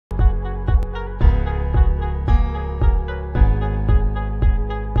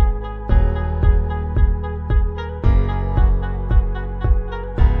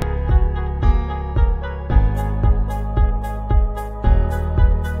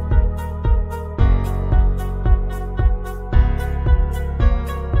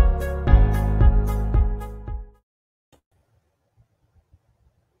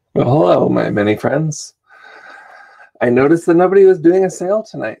Well, hello, my many friends. I noticed that nobody was doing a sale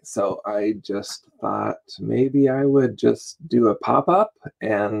tonight, so I just thought maybe I would just do a pop-up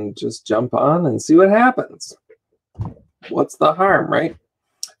and just jump on and see what happens. What's the harm, right?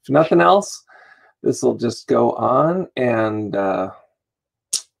 If nothing else, this will just go on and you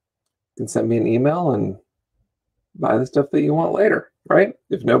can send me an email and buy the stuff that you want later, right?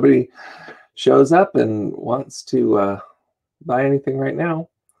 If nobody shows up and wants to buy anything right now.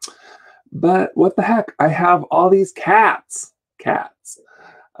 But what the heck? I have all these cats.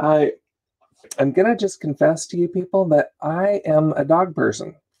 I'm gonna just confess to you people that I am a dog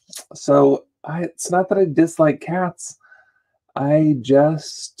person. So it's not that I dislike cats. I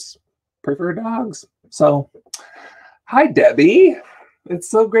just prefer dogs. So, hi Debbie. It's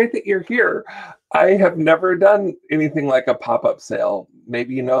so great that you're here. I have never done anything like a pop-up sale.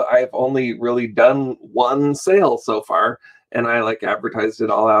 Maybe you know I've only really done one sale so far, and I like advertised it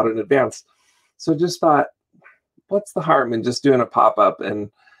all out in advance. So just thought, what's the harm in just doing a pop-up and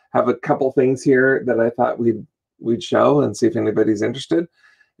have a couple things here that I thought we'd show and see if anybody's interested.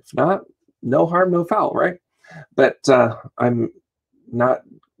 If not, no harm, no foul, right? But I'm not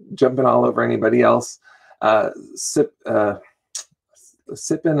jumping all over anybody else. Sippin'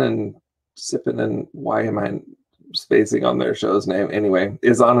 and why am I spacing on their show's name anyway,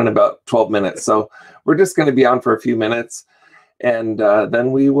 is on in about 12 minutes. So we're just going to be on for a few minutes, and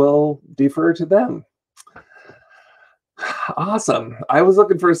then we will defer to them. Awesome. I was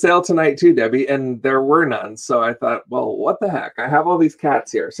looking for a sale tonight too, Debbie, and there were none. So I thought, well, what the heck? I have all these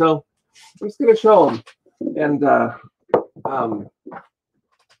cats here. So I'm just going to show them. And,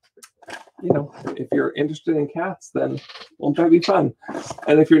 you know, if you're interested in cats, then won't that be fun?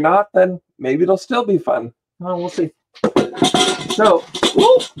 And if you're not, then maybe it'll still be fun. Oh, we'll see. So,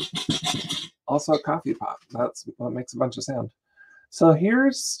 woo! Also a coffee pot. That's what makes a bunch of sound. So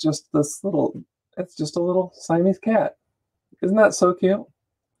here's just this little, it's just a little Siamese cat. Isn't that so cute?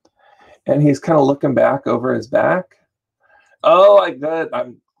 And he's kind of looking back over his back. Oh, I'm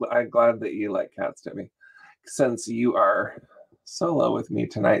glad that you like cats, Debbie, since you are solo with me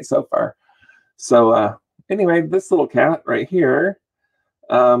tonight so far. So anyway, this little cat right here,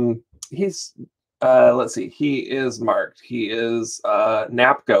 he's let's see, he is marked. He is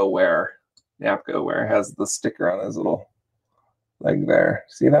Napco wear. Napco wear has the sticker on his little leg there.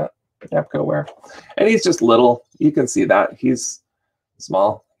 See that? Napco wear. And he's just little. You can see that. He's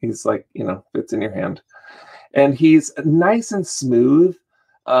small. He's like, you know, fits in your hand. And he's nice and smooth.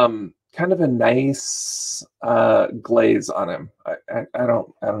 Kind of a nice glaze on him. I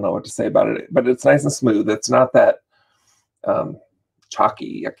don't know what to say about it, but it's nice and smooth. It's not that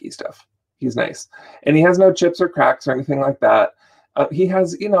chalky, yucky stuff. He's nice. And he has no chips or cracks or anything like that. He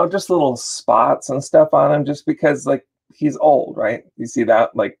has, you know, just little spots and stuff on him just because, like, he's old, right? You see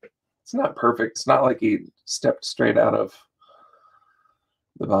that? Like, it's not perfect. It's not like he stepped straight out of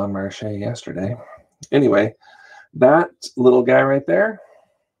the Bon Marché yesterday. Anyway, that little guy right there,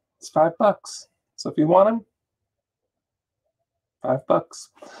 it's $5. So if you want him, $5.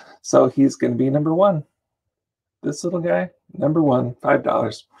 So he's going to be number one. This little guy, number one,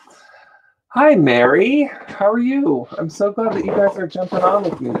 $5. Hi, Mary. How are you? I'm so glad that you guys are jumping on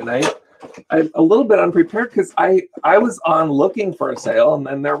with me tonight. I'm a little bit unprepared because I was on looking for a sale and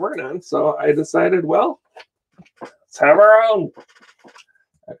then there were none. So I decided, well, let's have our own.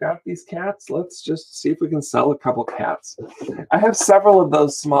 I've got these cats. Let's just see if we can sell a couple cats. I have several of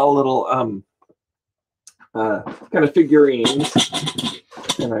those small little kind of figurines.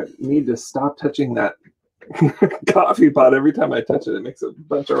 And I need to stop touching that coffee pot. Every time I touch it, it makes a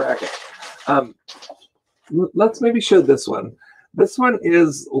bunch of racket. Let's maybe show this one. This one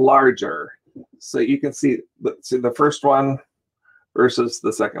is larger. So you can see the first one versus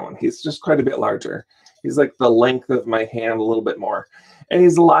the second one. He's just quite a bit larger. He's like the length of my hand, a little bit more. And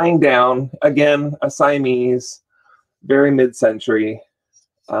he's lying down, again, a Siamese, very mid-century.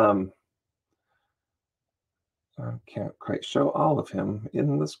 I can't quite show all of him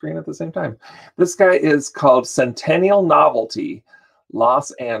in the screen at the same time. This guy is called Centennial Novelty,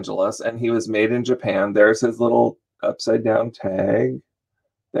 Los Angeles, and he was made in Japan. There's his little upside down tag.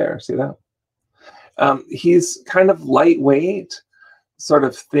 There, see that? He's kind of lightweight, sort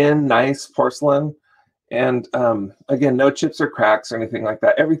of thin, nice porcelain. And again, no chips or cracks or anything like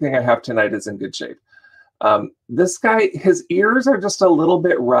that. Everything I have tonight is in good shape. This guy, his ears are just a little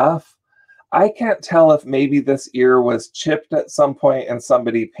bit rough. I can't tell if maybe this ear was chipped at some point and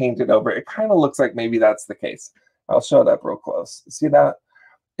somebody painted over it. It kind of looks like maybe that's the case. I'll show it up real close. See that?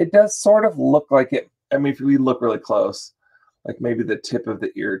 It does sort of look like it. I mean, if we look really close, like maybe the tip of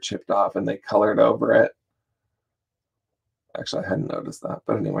the ear chipped off and they colored over it. Actually, I hadn't noticed that,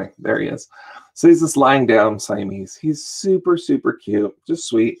 but anyway, there he is. So he's this lying down Siamese. He's super, super cute, just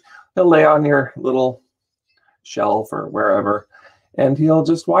sweet. He'll lay on your little shelf or wherever, and he'll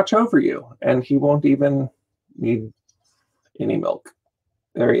just watch over you, and he won't even need any milk.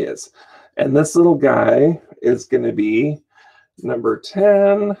 There he is. And this little guy is going to be number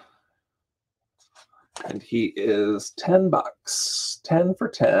 10, and he is $10. 10 for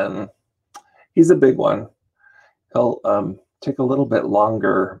 10. He's a big one. He'll take a little bit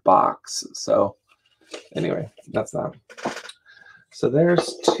longer box. So anyway, that's that. So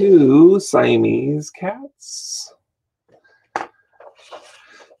there's 2 Siamese cats.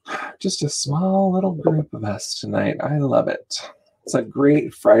 Just a small little group of us tonight. I love it. It's a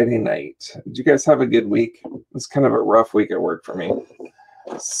great Friday night. Did you guys have a good week? It's kind of a rough week at work for me.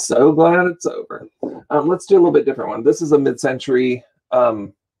 So glad it's over. Let's do a little bit different one. This is a mid-century.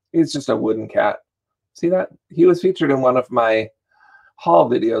 He's just a wooden cat. See that? He was featured in one of my haul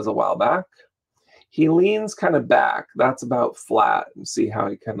videos a while back. He leans kind of back. That's about flat. And see how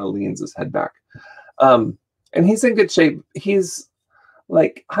he kind of leans his head back. And he's in good shape. He's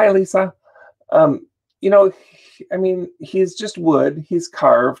like, hi, Lisa. You know, I mean, he's just wood. He's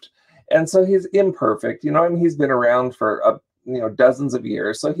carved. And so he's imperfect. You know, I mean, he's been around for, dozens of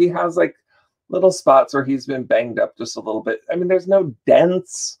years. So he has like little spots where he's been banged up just a little bit. I mean, there's no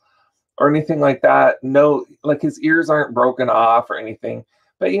dents or anything like that. No, like his ears aren't broken off or anything.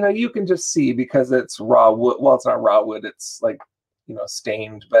 But, you know, you can just see because it's raw wood. Well, it's not raw wood. It's like, you know,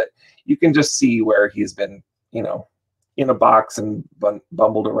 stained. But you can just see where he's been, you know, in a box and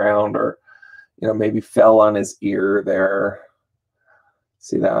bumbled around, or, you know, maybe fell on his ear there.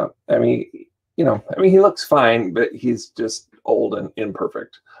 See that? I mean, you know, he looks fine, but he's just old and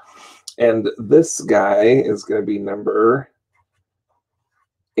imperfect. And this guy is going to be number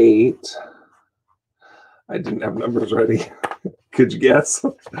 8. I didn't have numbers ready. Could you guess?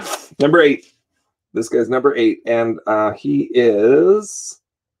 Number 8. This guy's number 8, and he is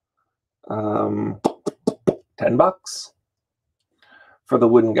 $10 for the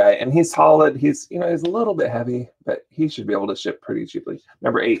wooden guy, and he's solid. He's, you know, he's a little bit heavy, but he should be able to ship pretty cheaply.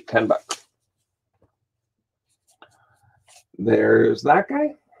 Number 8, $10. There's that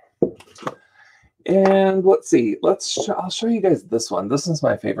guy. And let's see. I'll show you guys this one. This is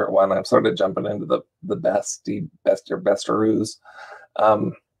my favorite one. I'm sort of jumping into the best-er-roos.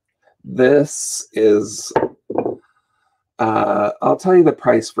 This is, I'll tell you the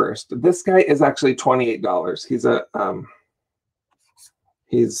price first. This guy is actually $28. He's a,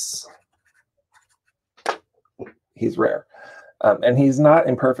 he's rare. And he's not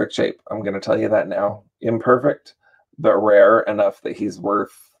in perfect shape. I'm going to tell you that now. Imperfect, but rare enough that he's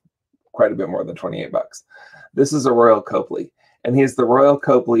worth quite a bit more than $28. This is a Royal Copley, and he's the Royal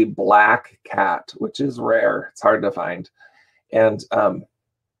Copley black cat, which is rare. It's hard to find. And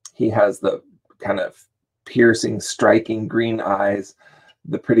he has the kind of piercing, striking green eyes,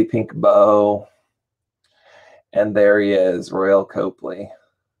 the pretty pink bow. And there he is, Royal Copley.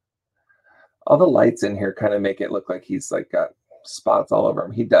 All the lights in here kind of make it look like he's like got spots all over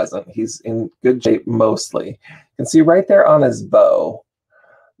him. He doesn't. He's in good shape mostly. You can see right there on his bow,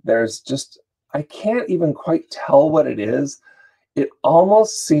 there's just, I can't even quite tell what it is. It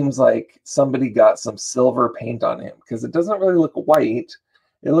almost seems like somebody got some silver paint on him because it doesn't really look white.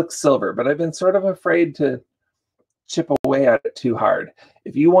 It looks silver, but I've been sort of afraid to chip away at it too hard.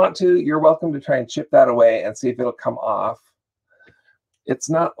 If you want to, you're welcome to try and chip that away and see if it'll come off. It's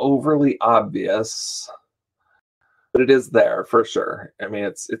not overly obvious, but it is there for sure. I mean,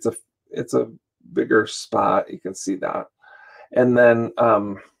 it's a bigger spot. You can see that. And then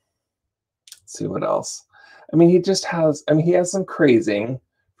let's see what else. I mean, he just has, I mean, he has some crazing.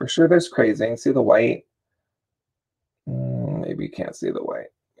 For sure there's crazing. See the white? Maybe you can't see the white.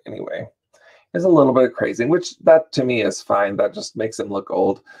 Anyway, there's a little bit of crazing, which that to me is fine. That just makes him look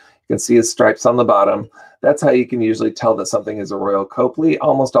old. You can see his stripes on the bottom. That's how you can usually tell that something is a Royal Copley.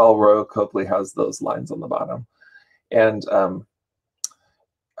 Almost all Royal Copley has those lines on the bottom. And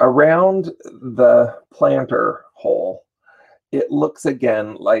around the planter hole, it looks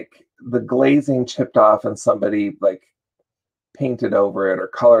again like the glazing chipped off and somebody like painted over it or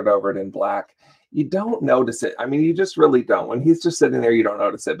colored over it in black. You don't notice it. I mean, you just really don't. When he's just sitting there, you don't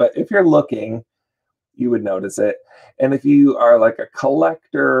notice it. But if you're looking, you would notice it. And if you are like a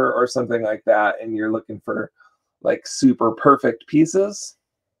collector or something like that, and you're looking for like super perfect pieces,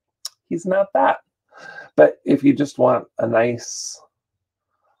 he's not that. But if you just want a nice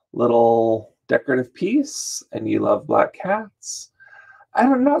little decorative piece and you love black cats,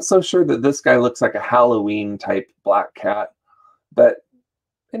 I'm not so sure that this guy looks like a Halloween type black cat. But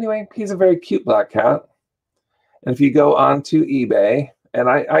anyway, he's a very cute black cat. And if you go onto eBay, and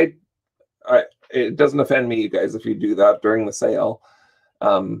it doesn't offend me, you guys, if you do that during the sale.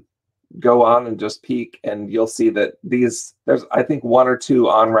 Go on and just peek, and you'll see that there's, I think, 1 or 2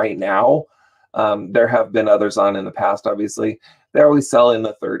 on right now. There have been others on in the past, obviously. They always sell in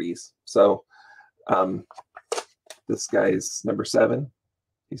the 30s. So this guy's number 7.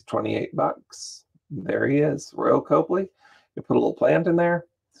 He's 28 bucks. There he is, Royal Copley. You put a little plant in there.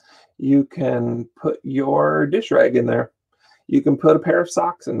 You can put your dish rag in there. You can put a pair of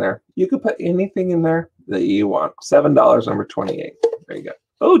socks in there. You can put anything in there that you want. $7, number 28. There you go.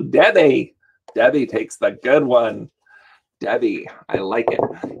 Oh, Debbie. Debbie takes the good one. Debbie, I like it.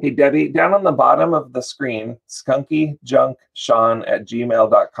 Hey, Debbie, down on the bottom of the screen,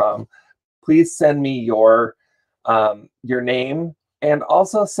 skunkyjunksean@gmail.com. Please send me your name, and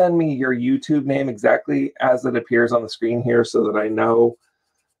also send me your YouTube name exactly as it appears on the screen here so that I know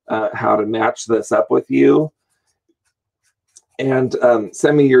how to match this up with you. And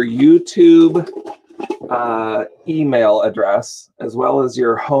send me your YouTube email address as well as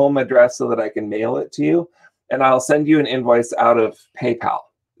your home address so that I can mail it to you. And I'll send you an invoice out of PayPal.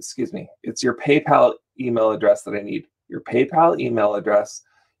 Excuse me. It's your PayPal email address that I need. Your PayPal email address,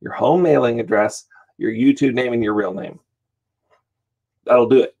 your home mailing address, your YouTube name, and your real name. That'll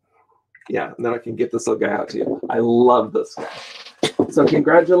do it. Yeah, and then I can get this little guy out to you. I love this guy. So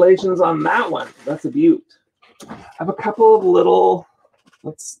congratulations on that one. That's a beaut. I have a couple of little,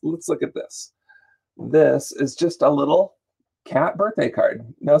 let's look at this. This is just a little cat birthday card.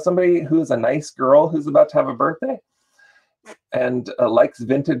 You know, somebody who's a nice girl who's about to have a birthday and likes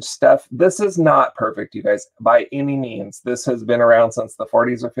vintage stuff. This is not perfect, you guys, by any means. This has been around since the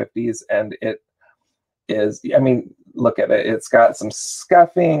 40s or 50s, and it is, I mean, look at it. It's got some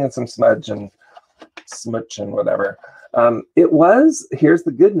scuffing and some smudge and smutch and whatever. It was, here's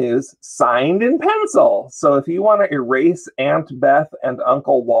the good news, signed in pencil. So if you want to erase Aunt Beth and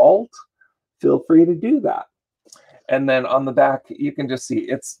Uncle Walt, feel free to do that. And then on the back, you can just see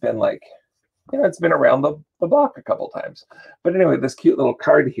it's been like, you know, it's been around the block a couple times. But anyway, this cute little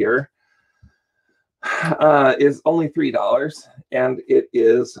card here is only $3, and it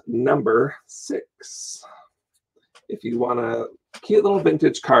is number 6. If you want a cute little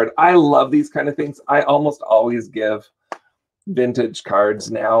vintage card, I love these kind of things. I almost always give vintage cards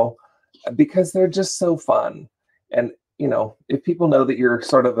now because they're just so fun. And, you know, if people know that you're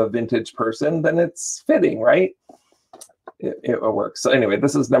sort of a vintage person, then it's fitting, right? It works. So anyway,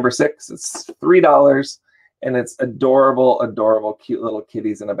 this is number 6. It's $3, and it's adorable, adorable, cute little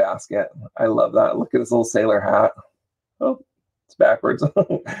kitties in a basket. I love that. Look at this little sailor hat. Oh, it's backwards.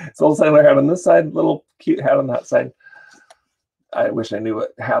 It's a little sailor hat on this side, little cute hat on that side. I wish I knew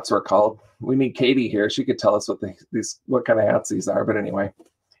what hats were called. We need Katie here. She could tell us what kind of hats these are. But anyway,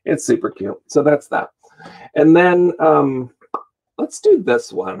 it's super cute. So that's that. And then let's do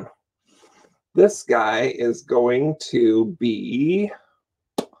this one. This guy is going to be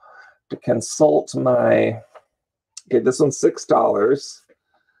to consult my. Okay, this one's $6.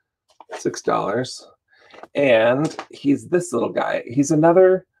 $6, and he's this little guy. He's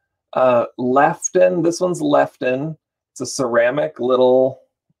another Lefton. This one's Lefton. It's a ceramic little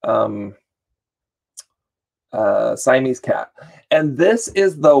Siamese cat. And this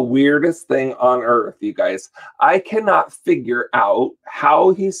is the weirdest thing on earth, you guys. I cannot figure out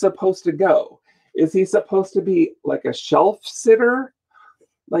how he's supposed to go. Is he supposed to be like a shelf sitter?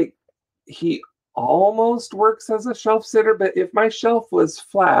 Like, he almost works as a shelf sitter, but if my shelf was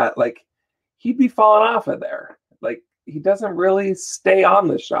flat, like, he'd be falling off of there. Like, he doesn't really stay on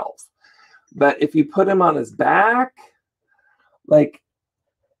the shelf. But if you put him on his back, like,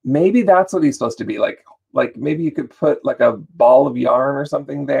 maybe that's what he's supposed to be. Like maybe you could put like a ball of yarn or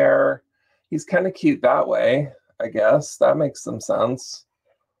something there. He's kind of cute that way, I guess. That makes some sense.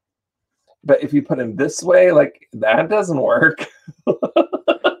 But if you put him this way, like, that doesn't work.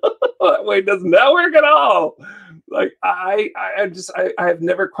 That way does not work at all. Like, I have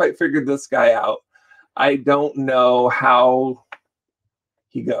never quite figured this guy out. I don't know how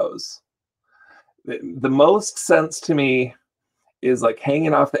he goes. The most sense to me is like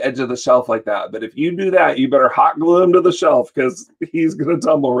hanging off the edge of the shelf like that. But if you do that, you better hot glue him to the shelf because he's going to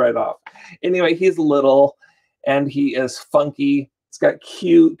tumble right off. Anyway, he's little and he is funky. He's got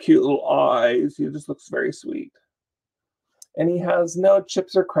cute, cute little eyes. He just looks very sweet. And he has no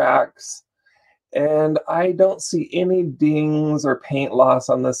chips or cracks. And I don't see any dings or paint loss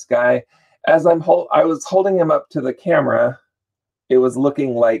on this guy. As I was holding him up to the camera, it was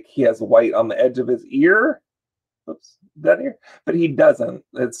looking like he has white on the edge of his ear. Oops, that ear. But he doesn't.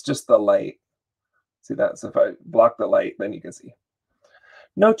 It's just the light. See that? So if I block the light, then you can see.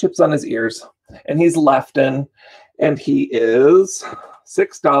 No chips on his ears. And he's Lefton, and he is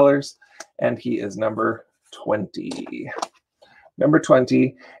 $6, and he is number 20. Number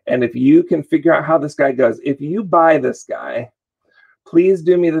 20. And if you can figure out how this guy goes, if you buy this guy, please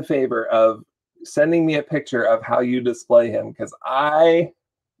do me the favor of sending me a picture of how you display him, because I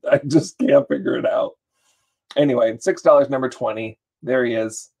just can't figure it out. Anyway, $6, number 20. There he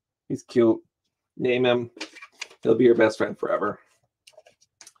is. He's cute. Name him. He'll be your best friend forever.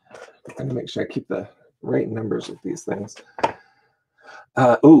 I'm going to make sure I keep the right numbers with these things.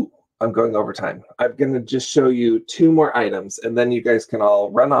 I'm going over time. I'm going to just show you 2 more items, and then you guys can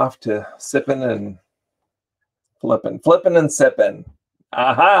all run off to sipping and flipping. Flipping and sipping.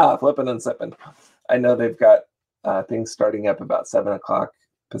 Aha! Flipping and sipping. I know they've got things starting up about 7 o'clock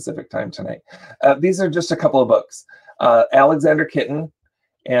Pacific time tonight. These are just a couple of books. Alexander Kitten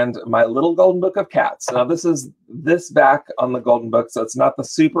and My Little Golden Book of Cats. Now, this is this back on the Golden Book, so it's not the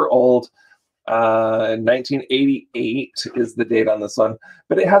super old 1988 is the date on this one,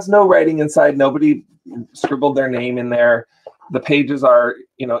 but it has no writing inside. Nobody scribbled their name in there. The pages are,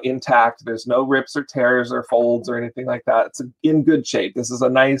 intact. There's no rips or tears or folds or anything like that. It's in good shape. This is a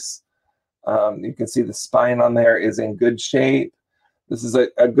nice, you can see the spine on there is in good shape. This is a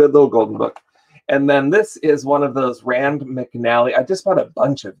good little golden book. And then this is one of those Rand McNally. I just bought a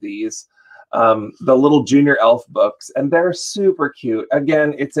bunch of these, the little Junior Elf books, and they're super cute.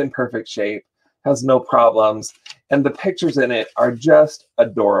 Again, it's in perfect shape, has no problems, and the pictures in it are just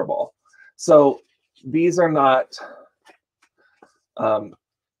adorable. So these are not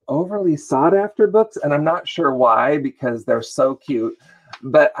overly sought after books, and I'm not sure why, because they're so cute.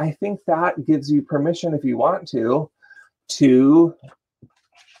 But I think that gives you permission, if you want to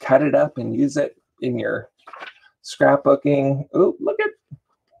cut it up and use it in your scrapbooking. Oh, look at,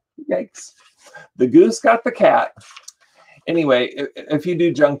 yikes. The goose got the cat. Anyway, if you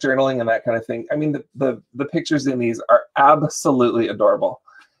do junk journaling and that kind of thing, I mean, the pictures in these are absolutely adorable.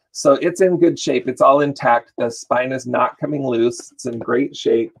 So it's in good shape. It's all intact. The spine is not coming loose. It's in great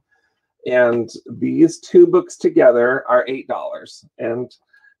shape. And these 2 books together are $8 and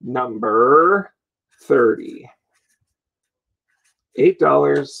number 30.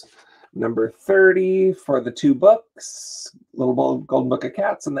 $8, number 30 for the 2 books, Little Golden Book of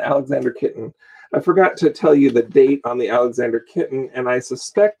Cats and the Alexander Kitten. I forgot to tell you the date on the Alexander Kitten, and I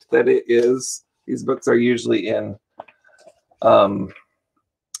suspect that it is, these books are usually in,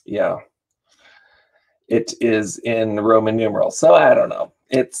 it is in Roman numerals. So I don't know.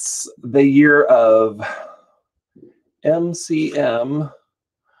 It's the year of MCM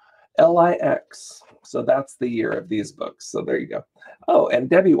LIX. So that's the year of these books. So there you go. Oh, and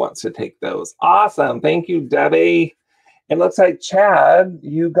Debbie wants to take those. Awesome. Thank you, Debbie. And looks like, Chad,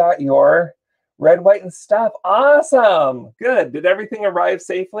 you got your red, white, and stuff. Awesome. Good. Did everything arrive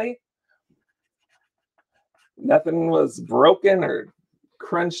safely? Nothing was broken or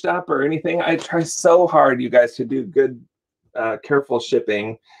crunched up or anything. I try so hard, you guys, to do good, careful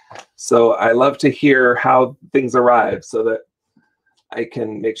shipping. So I love to hear how things arrive so that I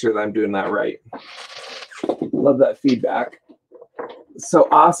can make sure that I'm doing that right. Love that feedback. So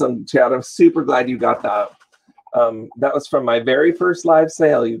awesome, Chad. I'm super glad you got that. That was from my very first live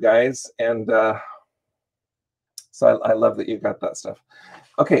sale, you guys. And so I love that you got that stuff.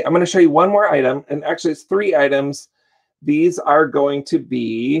 Okay, I'm going to show you one more item. And actually, it's 3 items. These are going to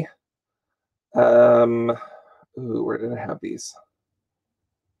be, ooh, where did I have these?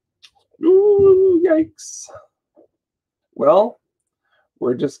 Ooh, yikes. Well,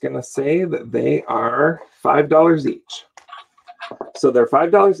 we're just going to say that they are $5 each. So they're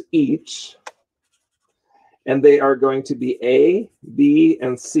 $5 each. And they are going to be A, B,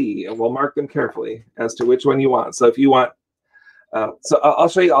 and C. And we'll mark them carefully as to which one you want. So if you want, so I'll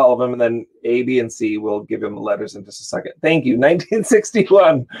show you all of them, and then A, B, and C, we'll give them letters in just a second. Thank you.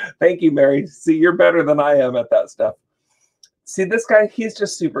 1961. Thank you, Mary. See, you're better than I am at that stuff. See, this guy, he's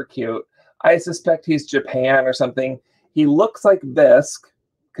just super cute. I suspect he's Japan or something. He looks like bisque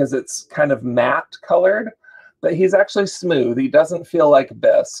because it's kind of matte colored, but he's actually smooth. He doesn't feel like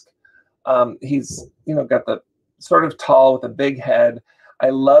bisque. He's, got the sort of tall with a big head. I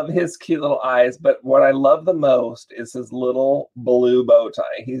love his cute little eyes, but what I love the most is his little blue bow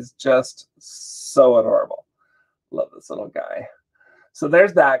tie. He's just so adorable. Love this little guy. So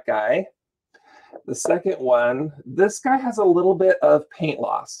there's that guy. The second one, this guy has a little bit of paint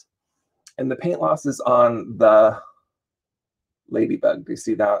loss, and the paint loss is on the ladybug. Do you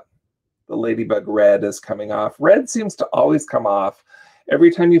see that? The ladybug red is coming off. Red seems to always come off.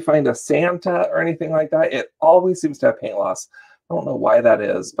 Every time you find a Santa or anything like that, it always seems to have paint loss. I don't know why that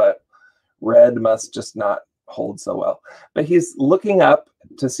is, but red must just not hold so well. But he's looking up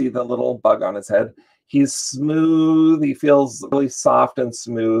to see the little bug on his head. He's smooth. He feels really soft and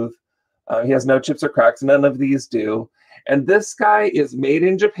smooth. He has no chips or cracks. None of these do. And this guy is made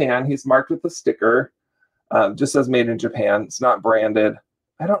in Japan. He's marked with a sticker. Just says made in Japan. It's not branded.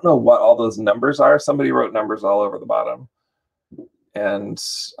 I don't know what all those numbers are. Somebody wrote numbers all over the bottom. And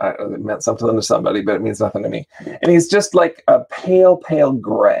it meant something to somebody, but it means nothing to me. And he's just like a pale, pale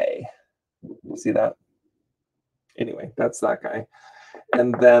gray. You see that? Anyway, that's that guy.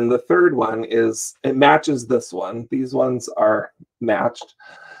 And then the third one is, it matches this one. These ones are matched.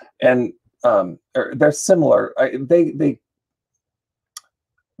 And they're similar.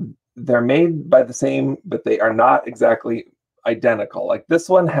 They're made by the same, but they are not exactly identical. Like this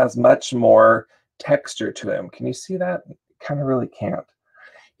one has much more texture to him. Can you see that? Kind of really can't.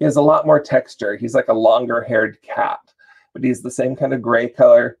 He has a lot more texture. He's like a longer haired cat, but he's the same kind of gray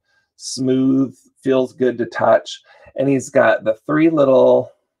color, smooth, feels good to touch. And he's got the three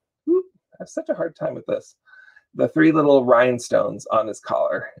little, I have such a hard time with this, the three little rhinestones on his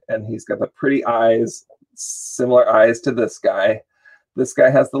collar. And he's got the pretty eyes, similar eyes to this guy. This guy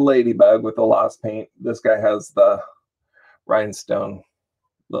has the ladybug with the lost paint. This guy has the rhinestone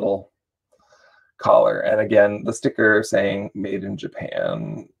little collar. And again, the sticker saying made in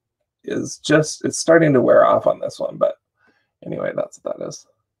Japan is just, it's starting to wear off on this one. But anyway, that's what that is.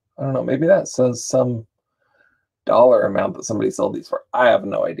 I don't know. Maybe that says some dollar amount that somebody sold these for. I have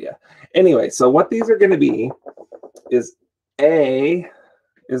no idea. Anyway, so what these are going to be is A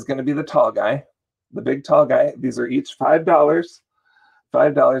is going to be the tall guy, the big tall guy. These are each $5.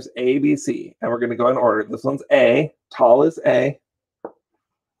 $5 A, B, C. And we're going to go in order. This one's A. Tall is A.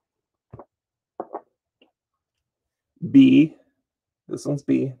 B. This one's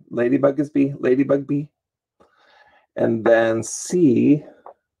B. Ladybug is B. Ladybug B. And then C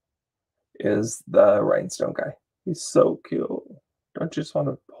is the rhinestone guy. He's so cute. Don't you just want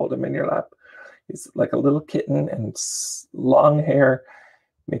to hold him in your lap? He's like a little kitten and long hair.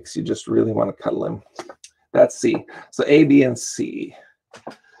 Makes you just really want to cuddle him. That's C. So A, B, and C.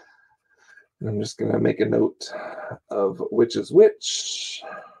 And I'm just going to make a note of which is which.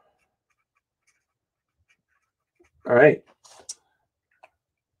 All right.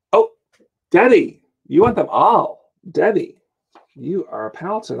 Oh, Debbie, you want them all. Debbie, you are a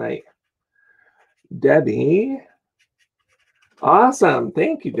pal tonight. Debbie. Awesome.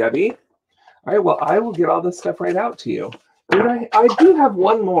 Thank you, Debbie. All right, well, I will get all this stuff right out to you. And I do have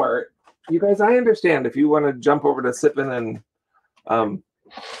one more. You guys, I understand if you want to jump over to Sippin' and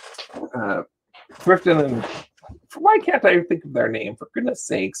Thriftin' and why can't I think of their name? For goodness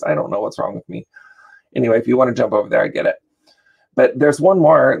sakes, I don't know what's wrong with me. Anyway, if you want to jump over there, I get it. But there's one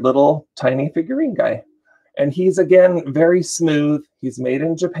more little tiny figurine guy. And he's, again, very smooth. He's made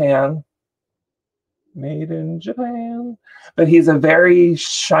in Japan. Made in Japan. But he's a very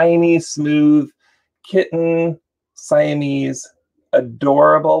shiny, smooth kitten, Siamese,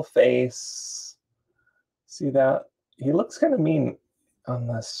 adorable face. See that? He looks kind of mean on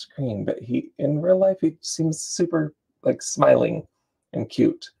the screen, but in real life, he seems super, like, smiling and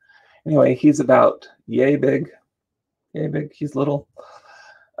cute. Anyway, he's about yay big. Yay big. He's little.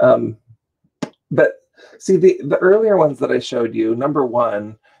 But see, the earlier ones that I showed you, number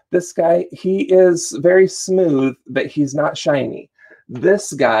one, this guy, he is very smooth, but he's not shiny.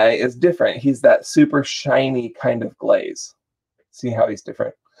 This guy is different. He's that super shiny kind of glaze. See how he's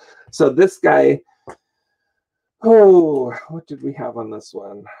different? So this guy, oh, what did we have on this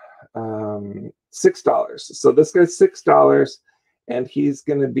one? $6. So this guy's $6. And he's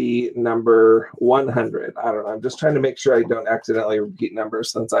going to be number 100. I don't know. I'm just trying to make sure I don't accidentally repeat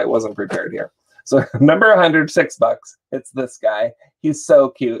numbers since I wasn't prepared here. So number 100, $6. It's this guy. He's so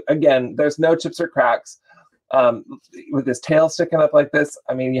cute. Again, there's no chips or cracks. With his tail sticking up like this,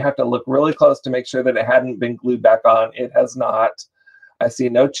 I mean, you have to look really close to make sure that it hadn't been glued back on. It has not. I see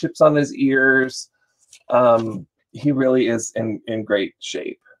no chips on his ears. He really is in great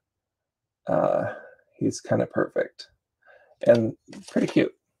shape. He's kind of perfect. And pretty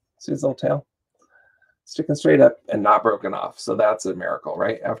cute. See his little tail? Sticking straight up and not broken off. So that's a miracle,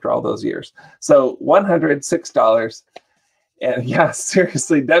 right? After all those years. So $106. And yeah,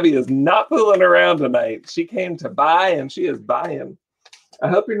 seriously, Debbie is not fooling around tonight. She came to buy and she is buying. I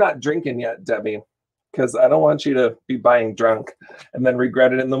hope you're not drinking yet, Debbie, because I don't want you to be buying drunk and then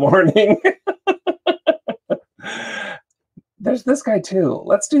regret it in the morning. There's this guy too.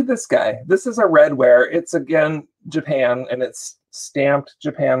 Let's do this guy. This is a redware. It's, again, Japan, and it's stamped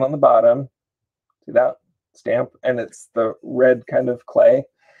Japan on the bottom. See that stamp? And it's the red kind of clay.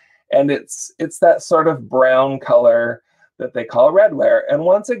 And it's that sort of brown color that they call redware. And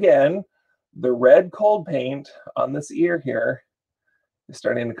once again, the red cold paint on this ear here is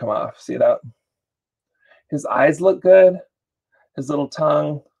starting to come off. See that? His eyes look good. His little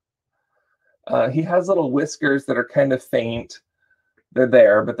tongue. He has little whiskers that are kind of faint. They're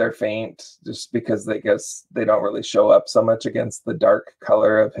there, but they're faint just because they don't really show up so much against the dark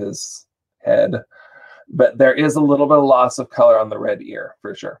color of his head. But there is a little bit of loss of color on the red ear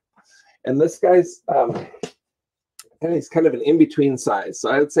for sure. And this guy's he's kind of an in-between size. So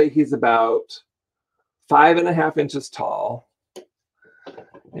I would say he's about 5.5 inches tall.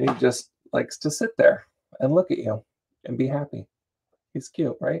 And he just likes to sit there and look at you and be happy. He's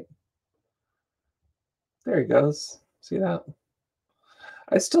cute, right? There he goes. See that?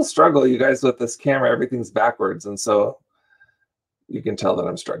 I still struggle, you guys, with this camera. Everything's backwards, and so you can tell that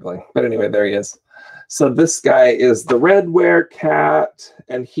I'm struggling. But anyway, there he is. So this guy is the red cat,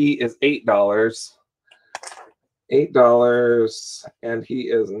 and he is $8. $8, and he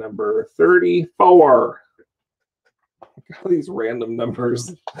is number 34. All these random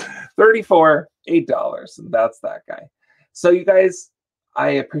numbers. 34, $8, and that's that guy. So you guys, I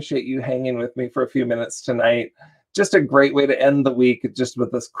appreciate you hanging with me for a few minutes tonight. Just a great way to end the week, just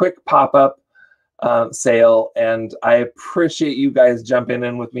with this quick pop-up sale. And I appreciate you guys jumping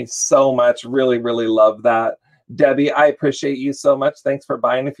in with me so much. Really, really love that. Debbie, I appreciate you so much. Thanks for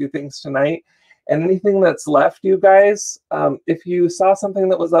buying a few things tonight. And anything that's left, you guys, if you saw something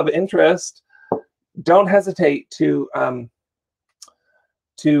that was of interest, don't hesitate to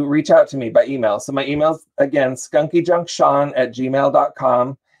reach out to me by email. So my email's, again,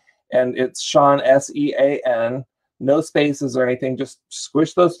 skunkyjunkshawn@gmail.com. And it's Sean, S-E-A-N. No spaces or anything. Just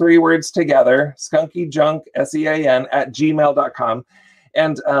squish those 3 words together. Skunkyjunk, S-E-A-N, @gmail.com.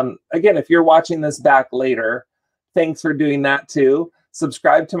 And again, if you're watching this back later, thanks for doing that too.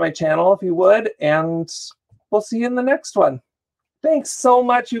 Subscribe to my channel if you would, and we'll see you in the next one. Thanks so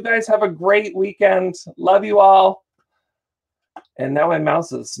much. You guys have a great weekend. Love you all. And now my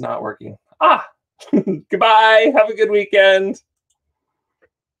mouse is not working. Goodbye. Have a good weekend.